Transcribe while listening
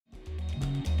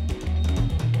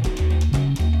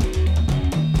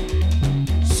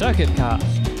Circuit Cast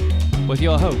with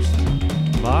your host,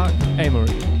 Mark Amory.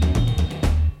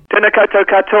 Tēnā koutou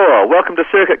katoa. Welcome to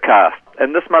Circuit Cast.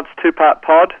 In this month's two-part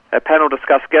pod, our panel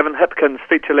discuss Gavin Hipkins'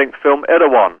 feature-length film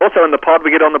Erawan. Also in the pod,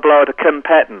 we get on the blower to Kim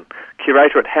Patton,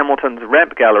 curator at Hamilton's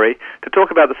Ramp Gallery, to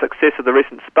talk about the success of the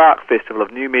recent Spark Festival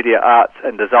of New Media Arts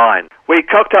and Design. We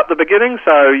cocked up the beginning,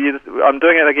 so I'm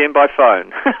doing it again by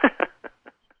phone.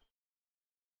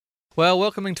 Well,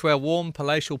 welcoming to our warm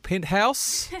palatial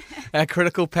penthouse, our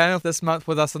critical panel this month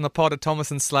with us on the pod are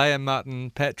Thomas and Slay and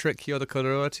Martin Patrick. Kia ora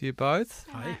korua to you both.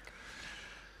 Hi.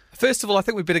 First of all, I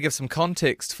think we better give some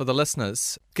context for the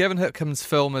listeners. Gavin Hipkins'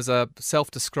 film is a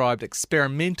self-described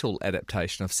experimental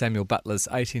adaptation of Samuel Butler's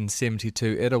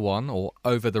 1872 Erawan, or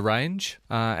Over the Range,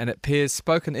 and it pairs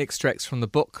spoken extracts from the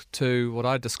book to what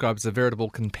I describe as a veritable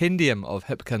compendium of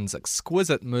Hipkins'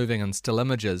 exquisite moving and still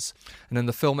images. And in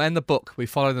the film and the book, we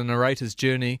follow the narrator's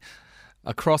journey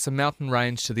across a mountain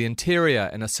range to the interior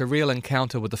in a surreal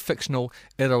encounter with the fictional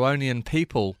Erewhonian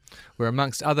people, where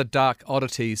amongst other dark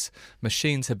oddities,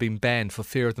 machines have been banned for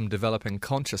fear of them developing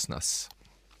consciousness.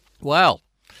 Well,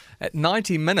 at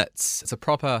 90 minutes, it's a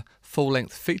proper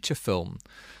full-length feature film.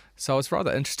 So I was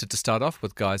rather interested to start off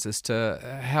with, guys, as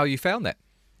to how you found that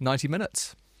 90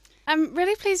 minutes. I'm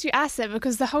really pleased you asked that,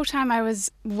 because the whole time I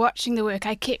was watching the work,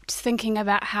 I kept thinking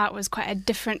about how it was quite a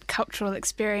different cultural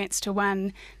experience to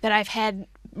one that I've had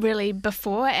really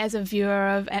before as a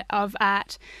viewer of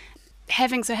art.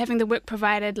 Having the work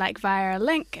provided like via a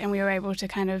link, and we were able to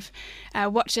kind of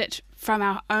watch it from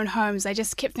our own homes, I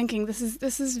just kept thinking this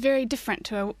is very different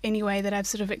to any way that I've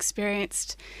sort of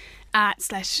experienced art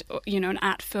 / an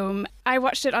art film. I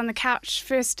watched it on the couch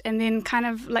first, and then kind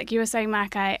of like you were saying,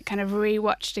 Mark, I kind of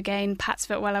re-watched again parts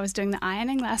of it while I was doing the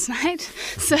ironing last night.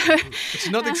 So, which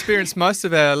is not the experience most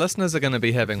of our listeners are going to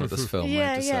be having with this film.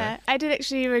 Yeah. I did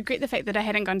actually regret the fact that I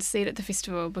hadn't gone to see it at the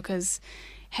festival, because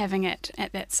having it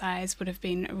at that size would have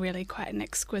been really quite an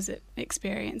exquisite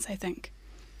experience, I think.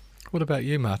 What about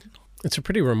you, Martin? It's a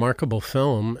pretty remarkable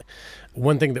film.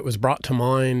 One thing that was brought to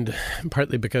mind,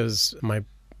 partly because my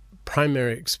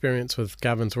primary experience with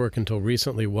Gavin's work until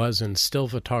recently was in still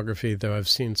photography, though I've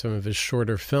seen some of his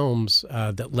shorter films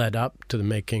that led up to the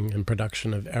making and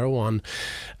production of Erawan.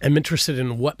 I'm interested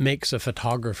in what makes a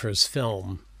photographer's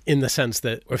film, in the sense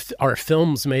that are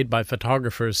films made by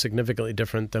photographers significantly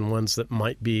different than ones that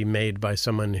might be made by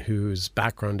someone whose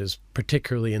background is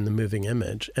particularly in the moving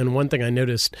image. And one thing I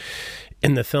noticed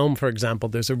in the film, for example,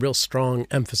 there's a real strong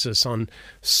emphasis on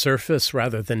surface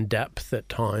rather than depth at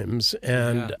times.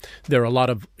 And there are a lot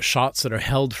of shots that are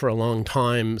held for a long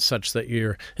time, such that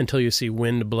until you see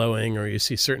wind blowing or you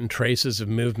see certain traces of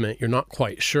movement, you're not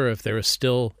quite sure if they're a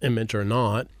still image or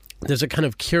not. There's a kind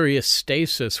of curious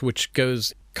stasis which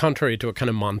goes contrary to a kind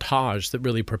of montage that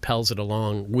really propels it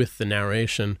along with the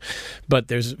narration. But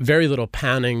there's very little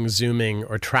panning, zooming,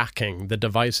 or tracking, the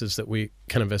devices that we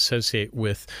kind of associate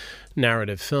with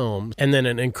narrative film. And then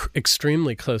an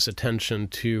extremely close attention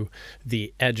to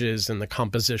the edges and the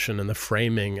composition and the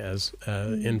framing as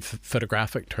in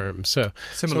photographic terms. So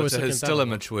similar to his still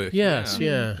image work. Yes,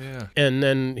 yeah. And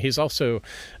then he's also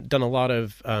done a lot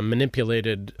of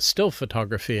manipulated still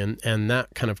photography, and that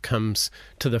kind of comes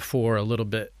to the fore a little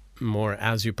bit more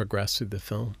as you progress through the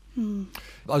film.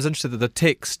 I was interested that the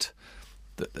text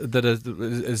that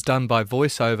is done by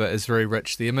voiceover is very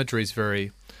rich. The imagery is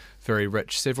very, very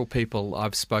rich. Several people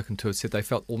I've spoken to have said they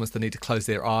felt almost the need to close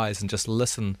their eyes and just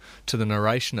listen to the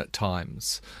narration at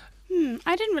times.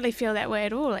 I didn't really feel that way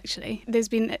at all, actually. There's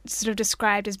been sort of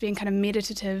described as being kind of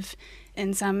meditative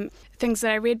in some things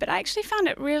that I read, but I actually found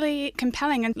it really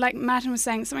compelling. And like Martin was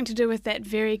saying, something to do with that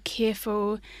very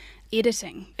careful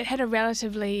editing. It had a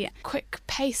relatively quick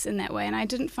pace in that way, and I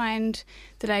didn't find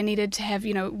that I needed to have,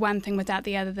 one thing without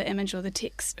the other, the image or the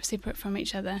text separate from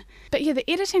each other. But yeah, the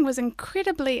editing was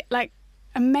incredibly,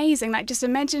 amazing. Just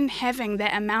imagine having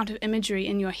that amount of imagery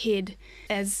in your head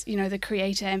as, the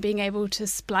creator, and being able to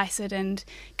splice it and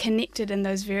connect it in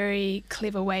those very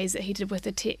clever ways that he did with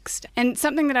the text. And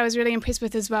something that I was really impressed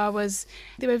with as well was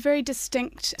there were very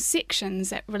distinct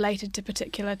sections that related to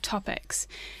particular topics,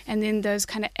 and then those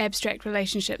kind of abstract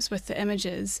relationships with the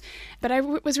images. But I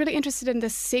was really interested in the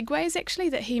segues, actually,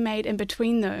 that he made in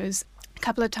between those. A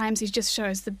couple of times he just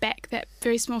shows the back, that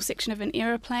very small section of an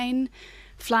aeroplane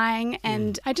flying,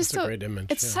 and I just thought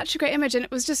it's such a great image, and it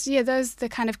was just the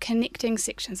kind of connecting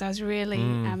sections I was really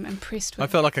impressed with. I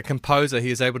felt like a composer.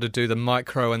 He is able to do the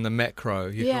micro and the macro.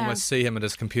 You can almost see him at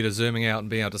his computer zooming out and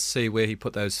being able to see where he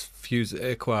put those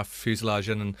aircraft fuselage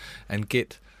in, and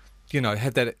get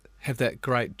have that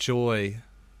great joy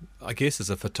I guess, as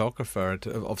a photographer,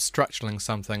 of structuring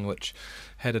something which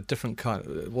had a different kind,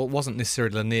 well, it wasn't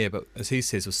necessarily linear, but as he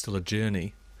says, was still a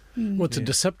journey. Well, it's a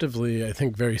deceptively, I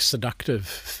think, very seductive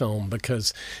film,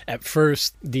 because at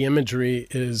first the imagery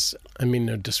is, I mean,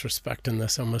 no disrespect in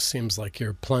this, almost seems like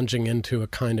you're plunging into a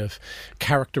kind of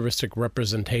characteristic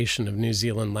representation of New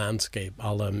Zealand landscape,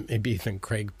 a la maybe even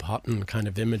Craig Potton kind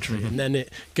of imagery. And then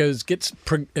it gets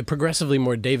progressively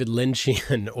more David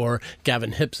Lynchian or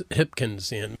Gavin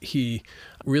Hipkinsian. He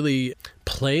really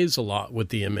plays a lot with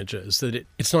the images, that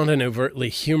it's not an overtly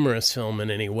humorous film in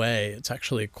any way. It's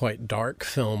actually a quite dark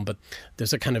film, but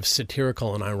there's a kind of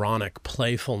satirical and ironic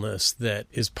playfulness that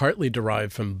is partly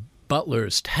derived from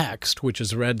Butler's text, which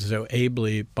is read so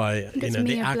ably by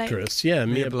the actress. Yeah,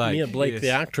 Mia Blake, yes.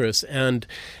 The actress. And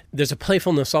there's a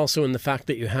playfulness also in the fact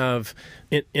that you have,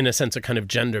 in a sense, a kind of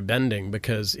gender bending,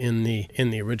 because in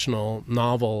the original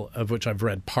novel, of which I've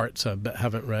read parts of but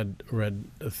haven't read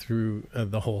through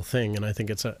the whole thing, and I think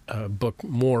it's a book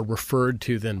more referred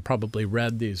to than probably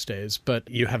read these days, but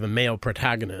you have a male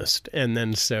protagonist, and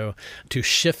then so to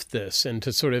shift this and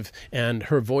to sort of, and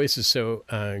her voice is so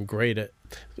great at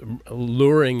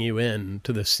luring you in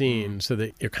to the scene so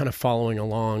that you're kind of following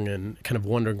along and kind of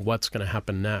wondering what's going to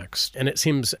happen next. And it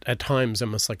seems at times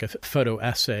almost like a photo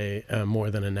essay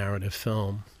more than a narrative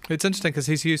film. It's interesting because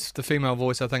he's used the female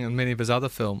voice, I think, in many of his other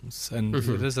films, and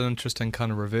it is an interesting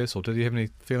kind of reversal. Did you have any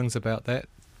feelings about that,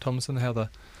 Thomason, how the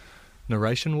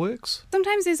narration works?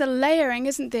 Sometimes there's a layering,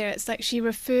 isn't there? It's like she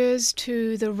refers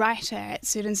to the writer at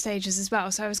certain stages as well.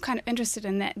 So I was kind of interested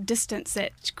in that distance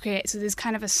that creates. So there's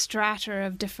kind of a strata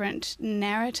of different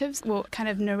narratives, or kind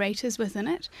of narrators within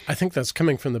it. I think that's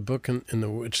coming from the book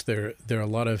in which there are a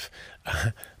lot of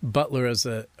Butler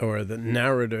the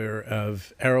narrator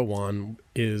of Erewhon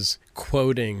is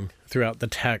quoting throughout the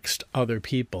text other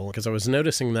people, because I was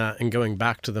noticing that and going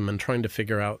back to them and trying to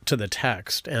figure out to the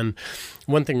text. And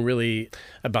one thing really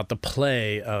about the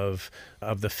play of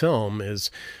the film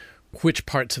is which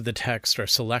parts of the text are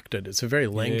selected. It's a very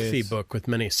lengthy book with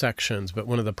many sections, but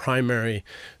one of the primary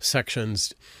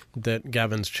sections that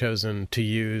Gavin's chosen to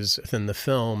use within the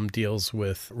film deals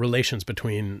with relations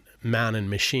between man and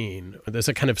machine. There's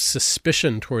a kind of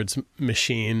suspicion towards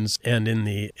machines, and in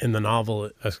the novel,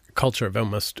 a culture of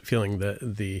almost feeling that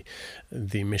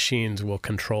the machines will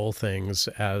control things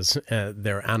as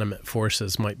their animate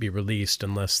forces might be released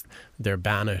unless they're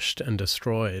banished and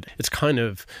destroyed. It's kind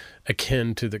of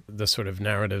akin to the sort of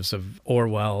narratives of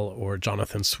Orwell or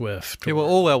Jonathan Swift. Yeah, well,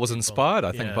 Orwell was inspired,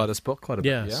 I think, by this book quite a bit.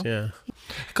 Yes, yeah.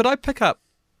 Could I pick up,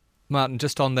 Martin,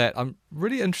 just on that? I'm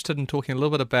really interested in talking a little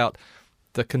bit about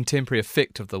the contemporary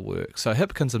effect of the work. So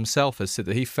Hipkins himself has said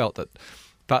that he felt that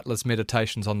Butler's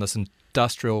meditations on this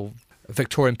industrial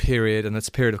Victorian period and its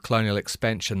period of colonial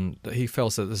expansion, that he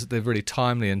felt that they're really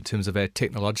timely in terms of our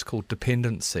technological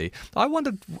dependency. I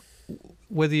wondered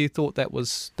whether you thought that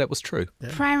was true. Yeah.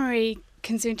 Primary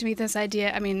concern to me, this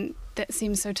idea, I mean, that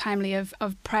seems so timely, of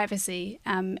privacy,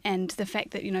 and the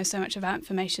fact that, so much of our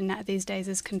information now these days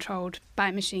is controlled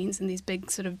by machines and these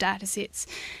big sort of data sets.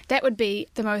 That would be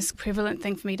the most prevalent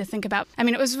thing for me to think about. I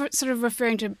mean, it was sort of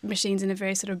referring to machines in a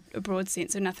very sort of a broad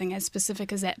sense, so nothing as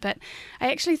specific as that. But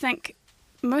I actually think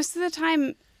most of the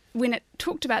time when it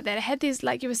talked about that, it had these,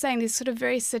 like you were saying, these sort of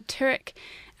very satiric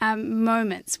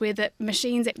moments where the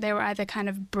machines, they were either kind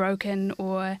of broken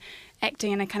or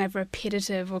acting in a kind of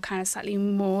repetitive or kind of slightly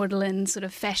maudlin sort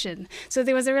of fashion. So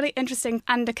there was a really interesting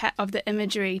undercut of the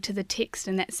imagery to the text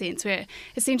in that sense, where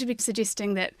it seemed to be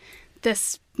suggesting that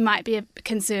this might be a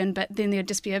concern, but then there would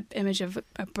just be an image of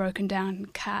a broken down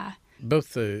car.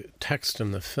 Both the text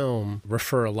and the film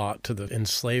refer a lot to the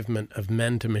enslavement of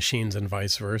men to machines and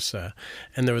vice versa.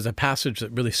 And there was a passage that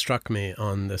really struck me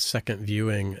on the second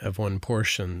viewing of one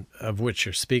portion of which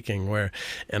you're speaking,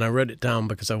 and I wrote it down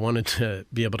because I wanted to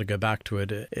be able to go back to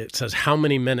it. It says, "How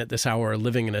many men at this hour are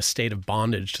living in a state of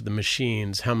bondage to the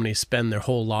machines? How many spend their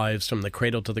whole lives from the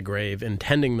cradle to the grave,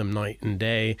 intending them night and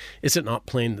day? Is it not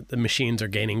plain that the machines are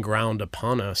gaining ground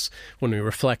upon us when we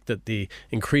reflect that the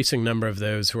increasing number of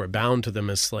those who are bound to them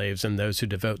as slaves and those who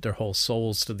devote their whole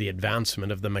souls to the advancement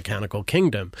of the mechanical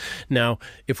kingdom?" Now,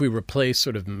 if we replace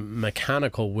sort of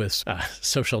mechanical with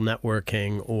social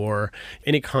networking or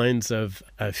any kinds of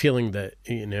feeling that,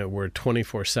 we're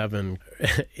 24/7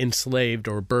 enslaved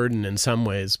or burdened in some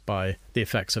ways by the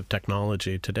effects of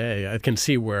technology today, I can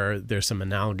see where there's some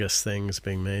analogous things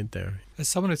being made there. As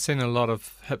someone who's seen a lot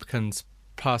of Hipkins'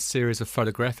 past series of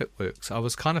photographic works, I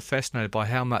was kind of fascinated by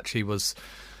how much he was,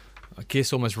 I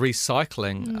guess, almost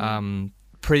recycling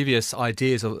previous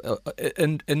ideas or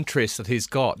interests that he's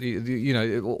got. You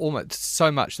know, almost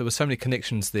so much. There were so many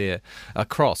connections there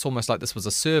across. Almost like this was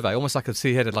a survey. Almost like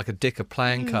he had like a deck of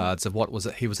playing cards of what was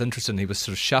it he was interested in. He was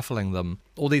sort of shuffling them.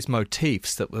 All these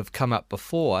motifs that have come up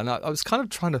before, and I was kind of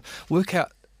trying to work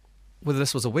out whether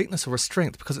this was a weakness or a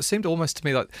strength, because it seemed almost to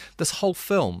me like this whole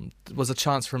film was a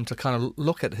chance for him to kind of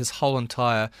look at his whole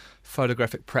entire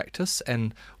photographic practice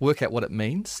and work out what it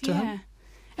means to him.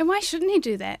 And why shouldn't he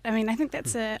do that? I mean, I think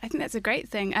that's a great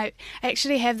thing. I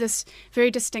actually have this very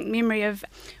distinct memory of,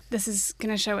 this is going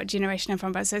to show what generation I'm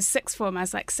from, but so sixth form, I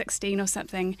was like 16 or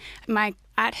something. My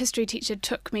art history teacher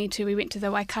we went to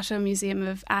the Waikato Museum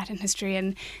of Art and History,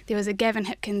 and there was a Gavin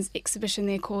Hipkins exhibition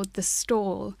there called The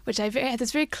Stall, which I had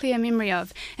this very clear memory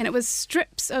of. And it was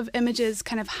strips of images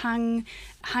kind of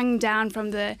hung down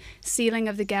from the ceiling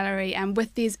of the gallery, and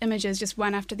with these images just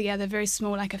one after the other, very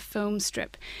small, like a film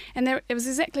strip. And it was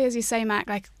exactly as you say, Mark,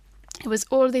 like it was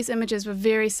all of these images were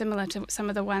very similar to some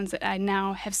of the ones that I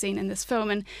now have seen in this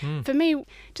film. And for me, it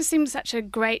just seemed such a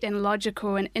great and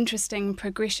logical and interesting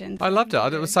progression. I loved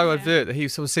it. It was so overt that he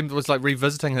sort of seemed it was like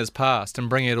revisiting his past and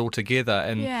bringing it all together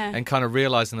and kind of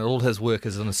realising that all his work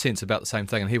is in a sense about the same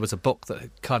thing. And he was a book that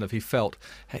kind of he felt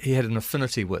he had an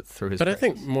affinity with through his practice. I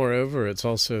think moreover it's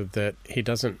also that he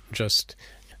doesn't just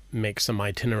make some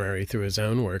itinerary through his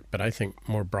own work, but I think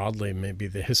more broadly maybe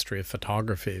the history of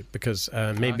photography, because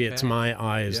maybe it's my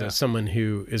eyes as someone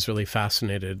who is really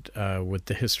fascinated with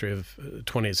the history of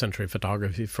 20th century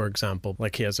photography, for example.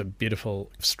 Like he has a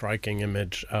beautiful, striking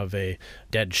image of a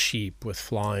dead sheep with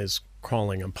flies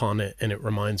crawling upon it, and it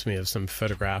reminds me of some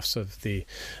photographs of the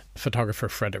photographer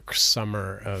Frederick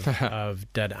Sommer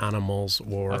of dead animals,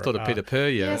 or I thought of Peter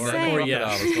Puryear,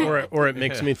 or it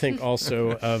makes me think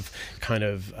also of kind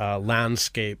of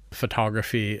landscape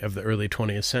photography of the early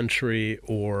 20th century,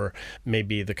 or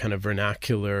maybe the kind of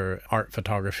vernacular art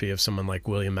photography of someone like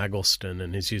William Eggleston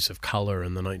and his use of color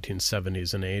in the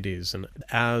 1970s and 80s. And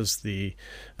as the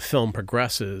film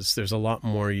progresses, there's a lot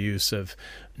more use of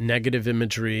negative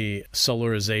imagery,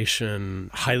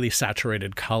 solarization, highly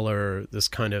saturated color, this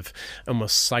kind of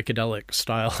almost psychedelic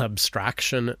style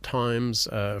abstraction at times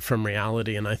from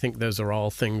reality. And I think those are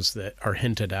all things that are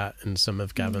hinted at in some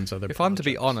of Gavin's other projects. If I'm to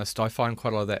be honest, I find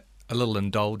quite a lot of that a little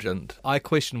indulgent. I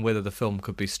question whether the film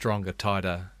could be stronger,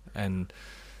 tighter, and,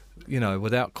 you know,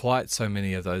 without quite so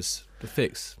many of those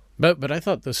effects. But I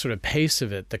thought the sort of pace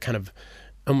of it, the kind of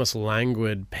almost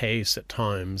languid pace at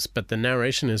times, but the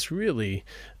narration is really,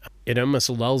 it almost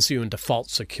lulls you into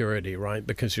false security, right?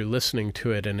 Because you're listening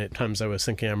to it, and at times I was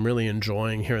thinking, I'm really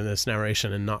enjoying hearing this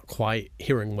narration and not quite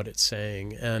hearing what it's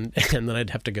saying, and then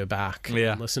I'd have to go back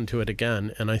and listen to it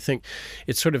again. And I think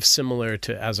it's sort of similar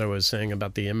to, as I was saying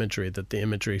about the imagery, that the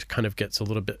imagery kind of gets a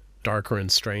little bit darker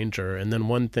and stranger. And then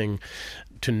one thing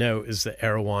to note is that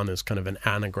Erewhon is kind of an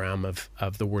anagram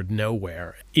of the word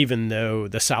nowhere. Even though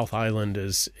the South Island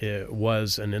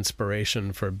was an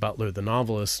inspiration for Butler the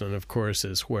novelist, and of course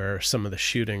is where some of the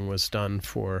shooting was done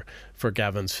for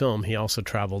Gavin's film, he also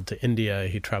traveled to India,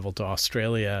 he traveled to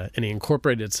Australia, and he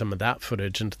incorporated some of that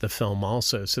footage into the film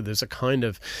also. So there's a kind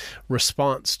of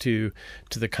response to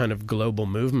the kind of global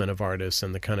movement of artists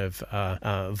and the kind of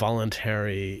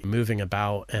voluntary moving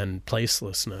about and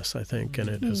placelessness, I think, in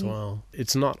it as well.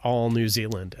 It's not all New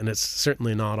Zealand, and it's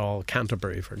certainly not all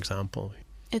Canterbury, for example.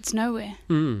 It's nowhere.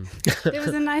 There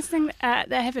was a nice thing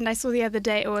that happened. I saw the other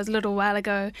day, or it was a little while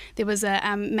ago, there was a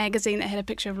magazine that had a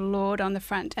picture of Lorde on the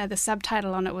front. The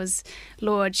subtitle on it was,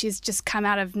 Lorde, she's just come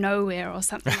out of nowhere, or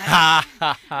something like that.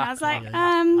 And I was like,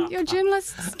 your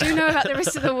journalists do know about the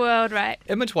rest of the world, right?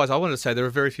 Image-wise, I wanted to say there are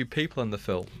very few people in the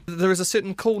film. There is a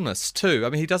certain coolness too. I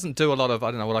mean, he doesn't do a lot of,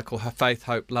 I don't know, what I call faith,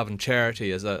 hope, love and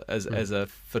charity as a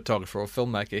photographer or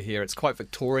filmmaker here. It's quite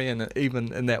Victorian,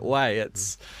 even in that way.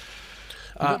 It's...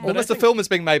 almost the film is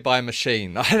being made by a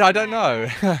machine. I don't know.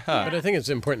 But I think it's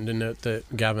important to note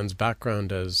that Gavin's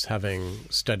background as having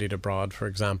studied abroad, for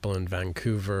example, in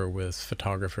Vancouver with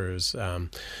photographers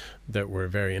that were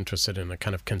very interested in a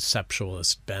kind of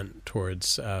conceptualist bent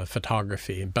towards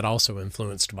photography, but also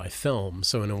influenced by film.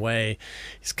 So in a way,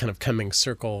 he's kind of coming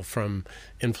circle from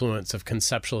influence of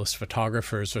conceptualist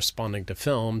photographers responding to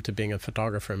film to being a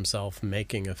photographer himself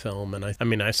making a film.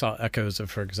 And I saw echoes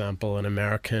of, for example, an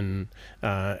American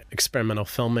experimental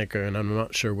filmmaker, and I'm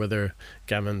not sure whether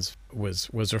Gavin's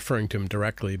was referring to him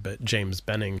directly, but James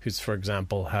Benning, who's, for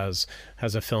example, has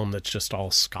a film that's just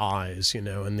all skies, you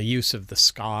know, and the use of the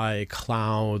sky,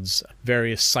 clouds,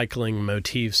 various cycling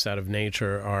motifs out of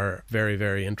nature are very,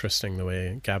 very interesting the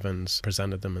way Gavin's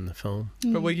presented them in the film.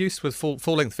 But we're used with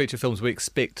full-length feature films, we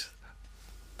expect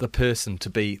the person to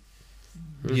be,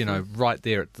 you know, right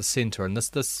there at the centre, and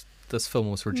this this film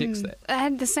almost rejects that. I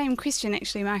had the same question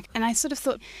actually, Mark, and I sort of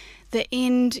thought the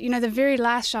end, the very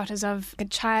last shot is of a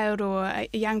child or a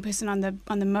young person on the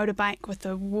motorbike with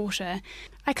the water.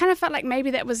 I kind of felt like maybe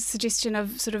that was a suggestion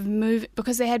of sort of move,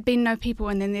 because there had been no people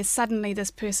and then there's suddenly this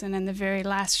person in the very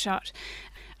last shot.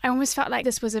 I almost felt like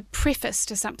this was a preface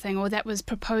to something, or that was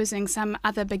proposing some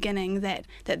other beginning that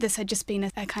this had just been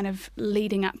a kind of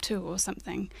leading up to or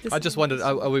something. I just wondered,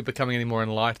 are we becoming any more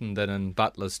enlightened than in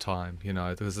Butler's time?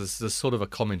 Because there's sort of a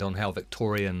comment on how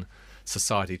Victorian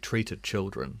society treated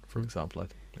children, for example,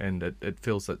 and it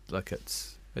feels that like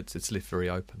it's left very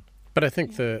open. But I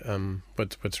think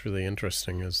what's really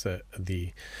interesting is that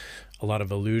a lot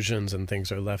of illusions and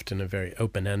things are left in a very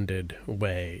open-ended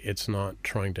way. It's not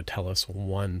trying to tell us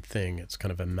one thing. It's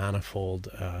kind of a manifold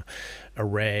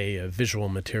array of visual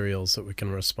materials that we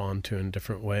can respond to in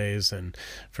different ways. And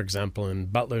for example, in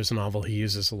Butler's novel, he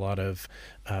uses a lot of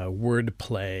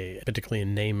wordplay, particularly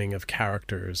in naming of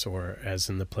characters, or as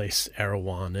in the place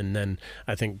Erewhon. And then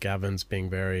I think Gavin's being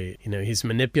very, he's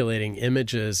manipulating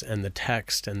images and the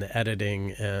text and the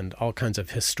editing and all kinds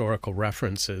of historical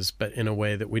references, but in a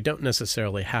way that we don't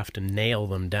necessarily have to nail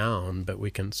them down, but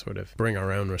we can sort of bring our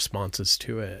own responses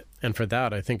to it. And for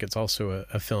that, I think it's also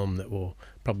a film that will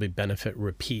probably benefit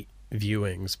repeat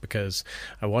viewings, because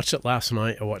I watched it last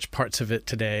night, I watched parts of it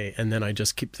today, and then I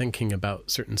just keep thinking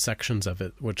about certain sections of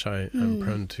it, which I'm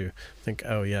prone to think,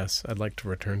 oh yes, I'd like to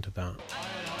return to that.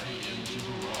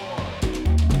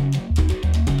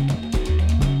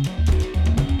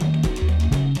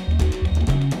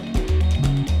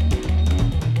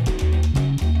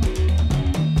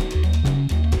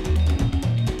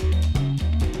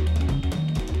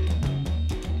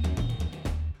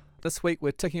 This week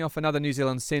we're ticking off another New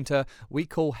Zealand centre we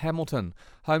call Hamilton,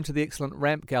 home to the excellent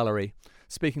Ramp Gallery.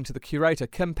 Speaking to the curator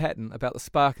Kim Patton about the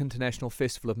Spark International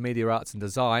Festival of Media Arts and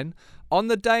Design, on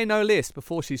the day no less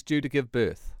before she's due to give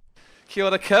birth. Kia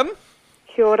ora, Kim.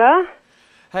 Kia ora.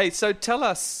 Hey, so tell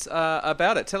us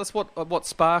about it. Tell us what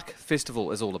Spark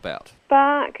Festival is all about.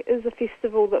 Spark is a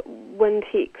festival that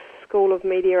Wintec School of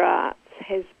Media Arts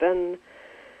has been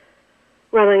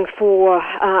running for,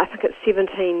 I think it's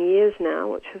 17 years now,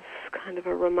 which is kind of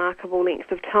a remarkable length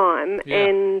of time. Yeah.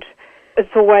 And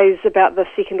it's always about the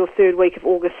second or third week of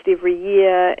August every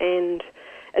year, and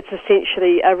it's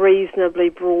essentially a reasonably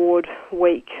broad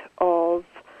week of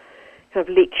kind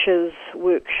of lectures,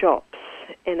 workshops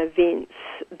and events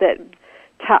that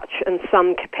touch in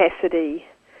some capacity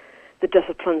the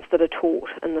disciplines that are taught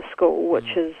in the school,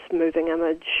 which is moving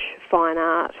image, fine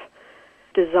art,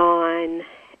 design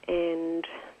and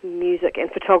music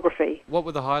and photography. What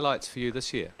were the highlights for you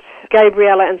this year?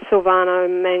 Gabriella and Silvano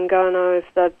Mangono,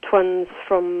 the twins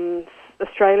from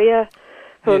Australia,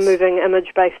 who Yes. are moving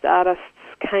image-based artists,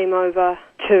 came over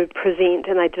to present,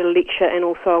 and they did a lecture and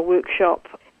also a workshop.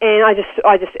 And I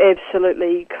just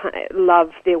absolutely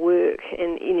love their work,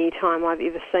 and any time I've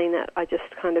ever seen it, I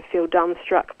just kind of feel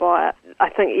dumbstruck by it. I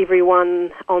think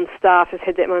everyone on staff has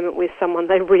had that moment where someone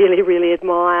they really, really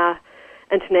admire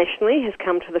internationally has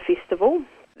come to the festival.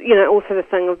 Also the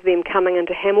thing of them coming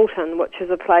into Hamilton, which is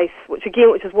a place, which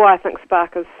is why I think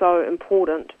Spark is so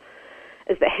important,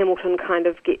 is that Hamilton kind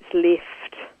of gets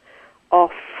left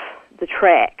off the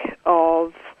track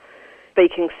of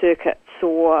speaking circuits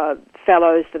or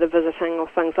fellows that are visiting or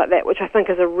things like that, which I think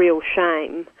is a real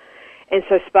shame. And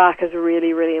so Spark is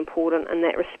really, really important in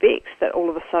that respect, that all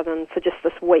of a sudden, for just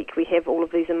this week, we have all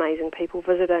of these amazing people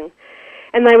visiting.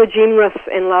 And they were generous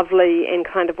and lovely and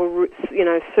kind of were,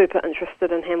 super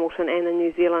interested in Hamilton and in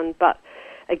New Zealand, but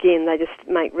again, they just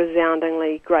make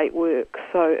resoundingly great work.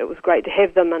 So it was great to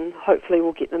have them, and hopefully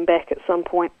we'll get them back at some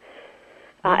point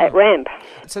at Ramp.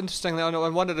 It's interesting. I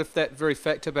wondered if that very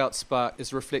fact about Spark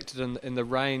is reflected in the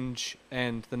range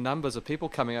and the numbers of people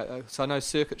coming out. So I know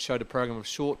Circuit showed a program of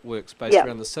short works based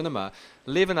around the cinema.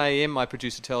 11 a.m, my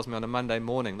producer tells me, on a Monday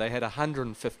morning, they had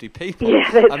 150 people. Yeah,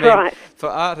 that's right. For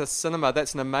artist cinema,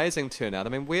 that's an amazing turnout. I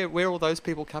mean, where are all those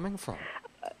people coming from?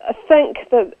 I think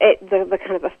that the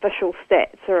kind of official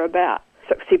stats are about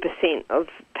 60% of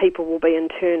people will be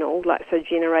internal, so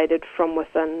generated from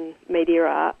within media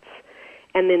arts,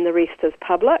 and then the rest is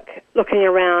public. Looking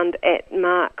around at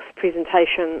Mark's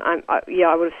presentation, I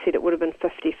would have said it would have been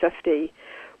 50-50,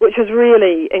 which is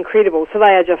really incredible. So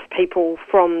they are just people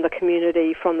from the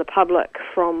community, from the public,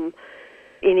 from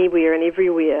anywhere and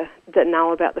everywhere that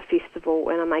know about the festival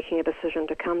and are making a decision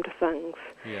to come to things.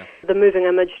 Yeah. The moving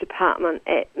image department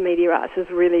at Media Arts is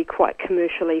really quite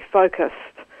commercially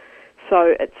focused,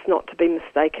 so it's not to be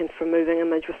mistaken for moving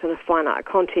image within a fine art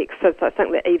context. So I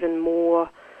think that even more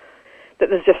that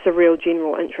there's just a real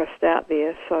general interest out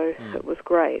there, so it was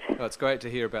great. Oh, it's great to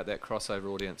hear about that crossover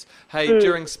audience. Hey,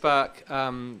 during Spark,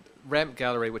 Ramp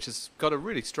Gallery, which has got a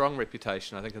really strong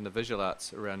reputation, I think, in the visual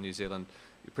arts around New Zealand,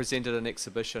 you presented an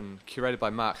exhibition curated by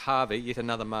Mark Harvey, yet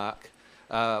another Mark,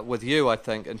 with you, I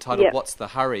think, entitled What's the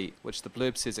Hurry?, which the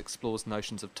blurb says explores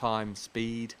notions of time,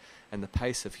 speed, and the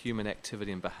pace of human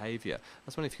activity and behaviour. I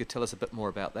was wondering if you could tell us a bit more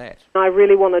about that. I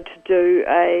really wanted to do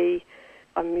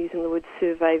I'm using the word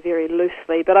survey very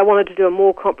loosely, but I wanted to do a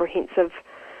more comprehensive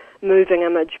moving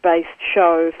image-based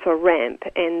show for Ramp,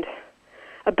 and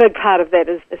a big part of that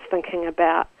is thinking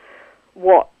about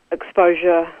what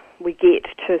exposure we get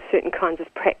to certain kinds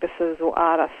of practices or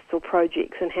artists or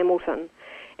projects in Hamilton.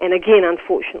 And again,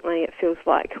 unfortunately, it feels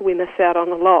like we miss out on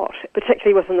a lot,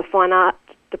 particularly within the fine art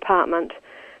department.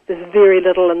 There's very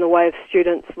little in the way of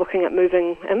students looking at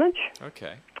moving image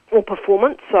or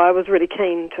performance, so I was really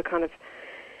keen to kind of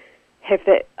have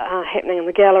that happening in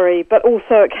the gallery. But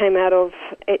also it came out of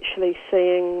actually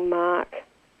seeing Mark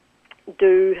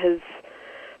do his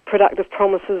Productive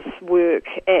Promises work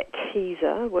at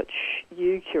Teaser, which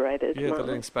you curated. Yeah, Mark. the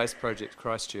Living Space Project,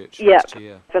 Christchurch, last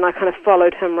year. And I kind of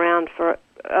followed him around for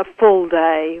a full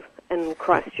day in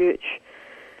Christchurch.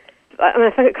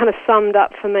 I think it kind of summed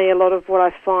up for me a lot of what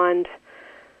I find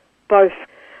both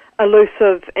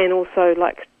elusive and also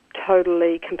like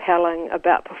totally compelling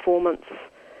about performance,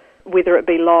 whether it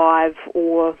be live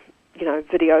or,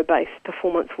 video-based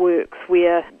performance works,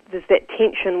 where there's that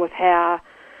tension with how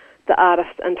the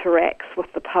artist interacts with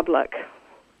the public.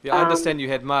 Yeah, I understand you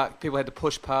had Mark. People had to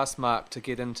push past Mark to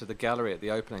get into the gallery at the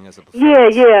opening as a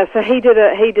performance. Yeah. So he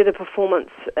did a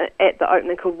performance at the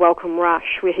opening called Welcome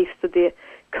Rush, where he stood there,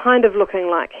 kind of looking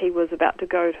like he was about to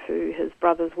go to his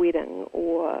brother's wedding,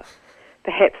 or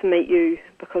perhaps meet you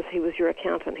because he was your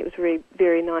accountant. He was very,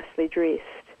 very nicely dressed.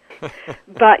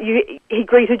 But he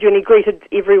greeted you, and he greeted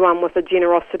everyone with a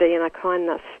generosity and a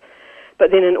kindness.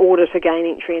 But then in order to gain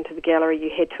entry into the gallery, you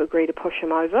had to agree to push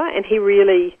him over. And he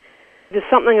really, there's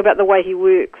something about the way he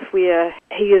works where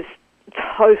he is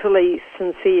totally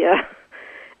sincere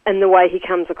in the way he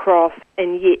comes across,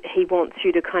 and yet he wants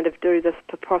you to kind of do this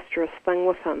preposterous thing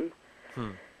with him.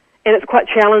 And it's quite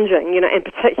challenging, and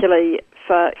particularly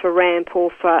for Ramp or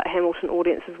for Hamilton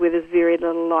audiences where there's very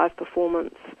little live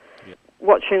performance.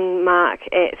 Watching Mark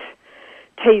at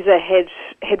Teaser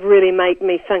had really made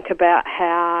me think about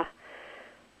how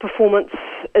performance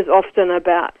is often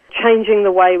about changing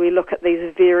the way we look at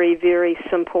these very, very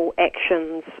simple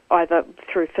actions, either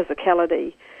through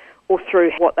physicality or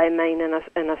through what they mean in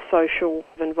a social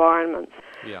environment.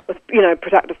 With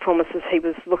Productive Promises, he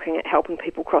was looking at helping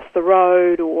people cross the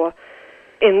road,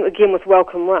 and again with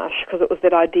Welcome Rush, because it was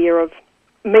that idea of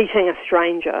meeting a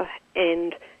stranger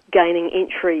and gaining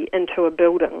entry into a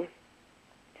building.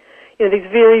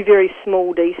 These very, very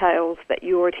small details that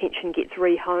your attention gets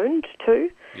re-honed to.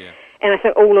 And I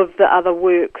think all of the other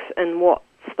works in What's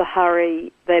the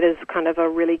Hurry, that is kind of a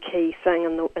really key thing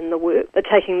in the work. They're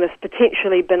taking this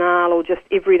potentially banal or just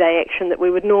everyday action that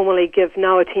we would normally give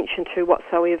no attention to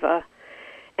whatsoever,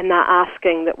 and they're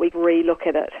asking that we re-look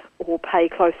at it or pay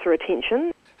closer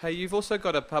attention. Hey, you've also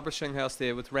got a publishing house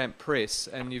there with Ramp Press,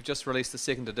 and you've just released the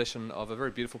second edition of a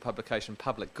very beautiful publication,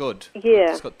 Public Good.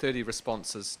 Yeah. It's got 30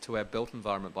 responses to our built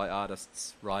environment by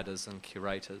artists, writers and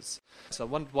curators. So I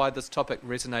wondered why this topic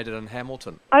resonated in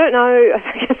Hamilton. I don't know.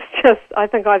 I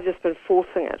think I've just been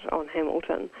forcing it on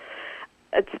Hamilton.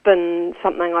 It's been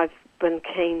something I've been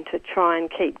keen to try and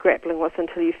keep grappling with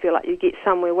until you feel like you get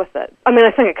somewhere with it. I mean,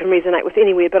 I think it can resonate with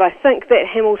anywhere, but I think that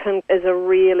Hamilton is a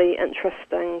really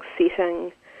interesting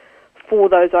setting for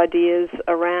those ideas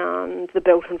around the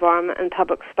built environment and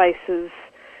public spaces.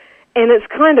 And it's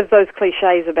kind of those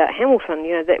cliches about Hamilton,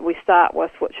 that we start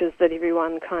with, which is that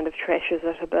everyone kind of trashes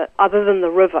it a bit. Other than the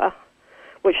river,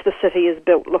 which the city is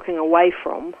built looking away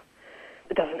from,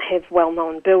 it doesn't have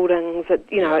well-known buildings.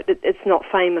 It's not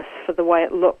famous for the way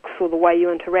it looks or the way you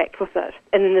interact with it.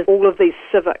 And then there's all of these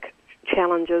civic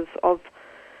challenges of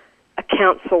a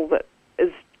council that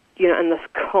is, in this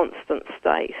constant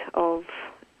state of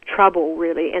trouble,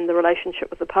 really, and the relationship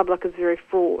with the public is very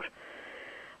fraught.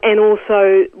 And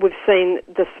also we've seen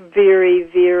this very,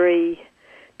 very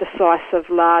decisive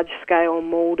large-scale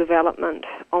mall development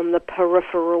on the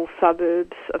peripheral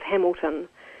suburbs of Hamilton,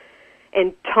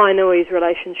 and Tainui's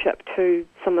relationship to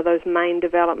some of those main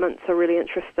developments are really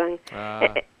interesting.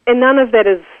 And none of that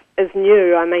is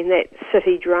new. I mean, that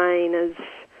city drain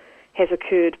has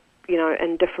occurred,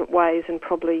 in different ways and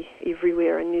probably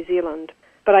everywhere in New Zealand.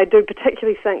 But I do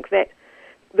particularly think that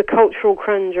the cultural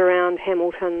cringe around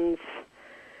Hamilton's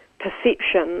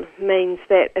perception means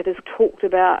that it is talked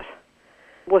about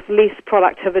with less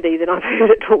productivity than I've heard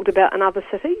it talked about in other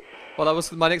cities. Well,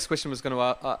 my next question was going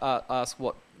to ask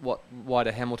why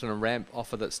do Hamilton and Ramp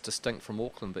offer that's distinct from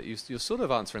Auckland, but you're sort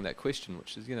of answering that question,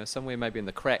 which is, somewhere maybe in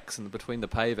the cracks and between the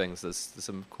pavings there's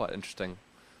some quite interesting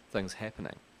things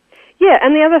happening. Yeah,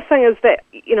 and the other thing is that,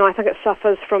 I think it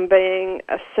suffers from being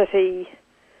a city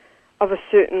of a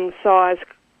certain size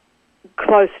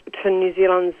close to New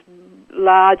Zealand's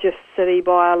largest city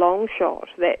by a long shot.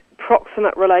 That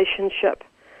proximate relationship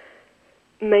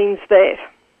means that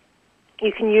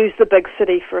you can use the big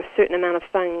city for a certain amount of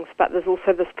things, but there's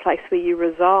also this place where you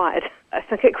reside. I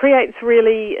think it creates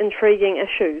really intriguing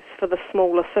issues for the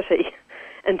smaller city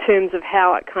in terms of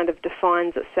how it kind of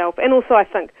defines itself. And also I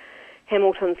think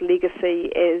Hamilton's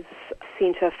legacy as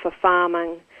centre for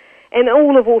farming, and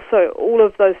all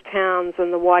of those towns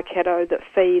in the Waikato that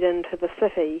feed into the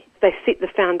city, they set the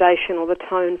foundation or the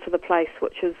tone for the place,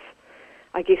 which is,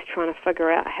 I guess, trying to figure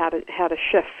out how to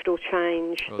shift or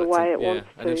change the way it wants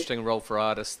to. An interesting role for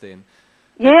artists then.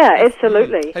 Yeah,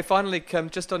 absolutely. Hey, finally,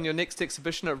 just on your next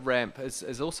exhibition at Ramp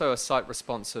is also a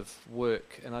site-responsive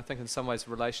work, and I think in some ways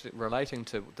relating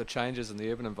to the changes in the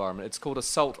urban environment. It's called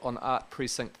Assault on Art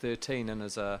Precinct 13 and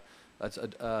is a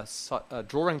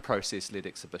drawing process-led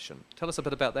exhibition. Tell us a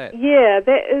bit about that. Yeah,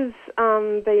 that is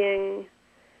being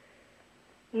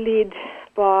led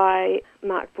by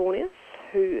Mark Borneus,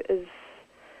 who is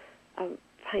a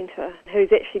painter who's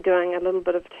actually doing a little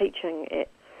bit of teaching at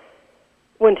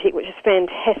Wintec, which is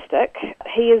fantastic.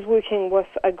 He is working with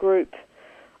a group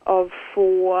of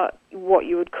 4 what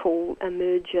you would call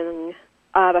emerging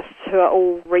artists who are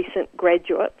all recent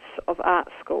graduates of art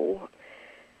school.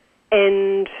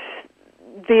 And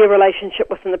their relationship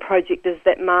within the project is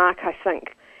that Mark, I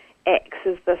think, acts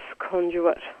as this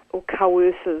conduit or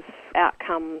coerces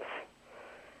outcomes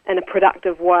in a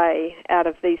productive way out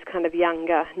of these kind of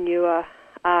younger, newer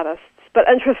artists. But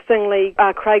interestingly,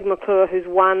 Craig McClure, who's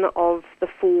one of the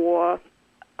 4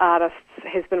 artists,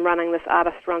 has been running this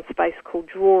artist-run space called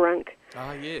Drawrink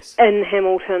in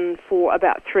Hamilton for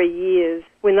about 3 years.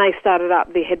 When they started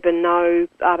up, there had been no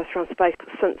artist-run space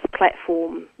since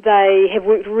Platform. They have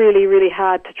worked really, really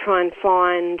hard to try and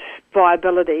find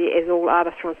viability, as all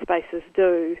artist-run spaces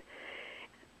do.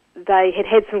 They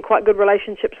had some quite good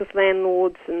relationships with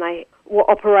landlords, and they were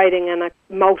operating in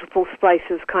a multiple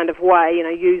spaces kind of way,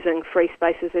 using free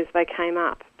spaces as they came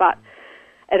up. But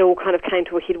it all kind of came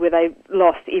to a head where they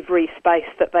lost every space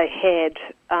that they had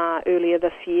earlier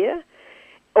this year.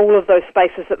 All of those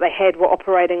spaces that they had were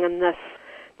operating in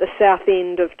the south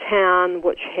end of town,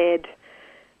 which had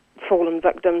fallen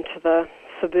victim to the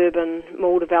suburban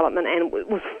mall development, and it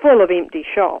was full of empty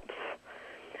shops.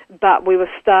 But we were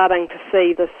starting to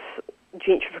see this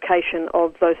gentrification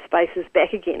of those spaces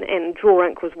back again, and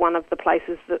Drawrink was one of the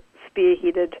places that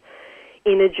spearheaded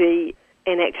energy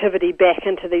and activity back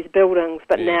into these buildings,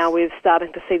 but now we're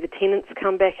starting to see the tenants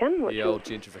come back in. The old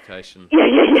gentrification.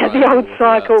 Yeah, the old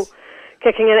cycle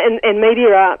kicking in. And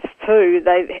Media Arts too,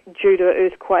 due to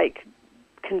earthquake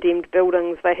condemned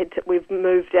buildings, we've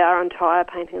moved our entire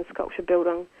painting and sculpture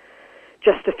building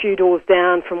just a few doors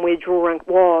down from where Drawrink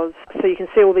was. So you can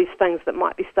see all these things that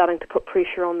might be starting to put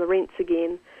pressure on the rents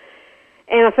again.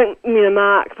 And I think,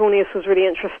 Mark Borneus was really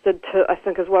interested to, I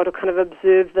think as well, to kind of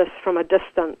observe this from a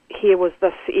distance. Here was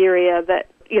this area that,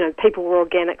 people were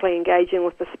organically engaging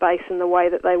with the space in the way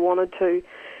that they wanted to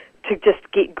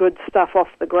just get good stuff off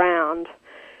the ground.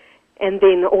 And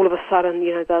then all of a sudden,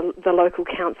 the local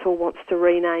council wants to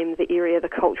rename the area the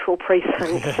Cultural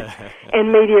Precinct.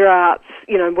 And Media Arts,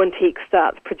 Wintec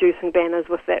starts producing banners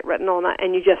with that written on it,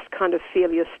 and you just kind of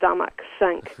feel your stomach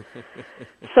sink.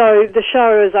 So the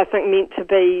show is, I think, meant to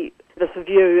be this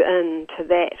view into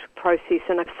that process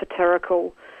in a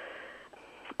satirical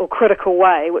or critical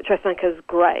way, which I think is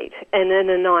great. And in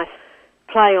a nice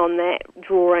play on that,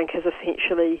 Drawrink is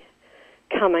essentially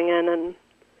coming in and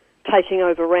taking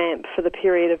over Ramp for the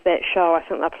period of that show. I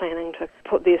think they're planning to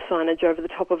put their signage over the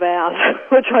top of ours,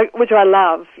 which I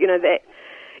love,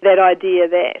 that idea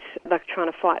that they're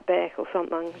trying to fight back or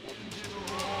something.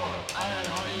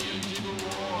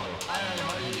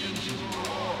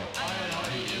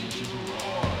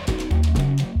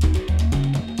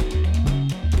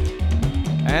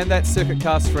 And that's Circuit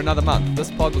Cast for another month.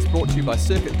 This pod was brought to you by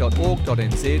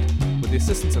circuit.org.nz with the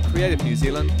assistance of Creative New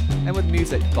Zealand and with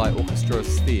music by Orchestra of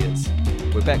Spheres.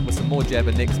 We're back with some more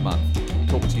Jabber next month.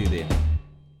 Talk to you then.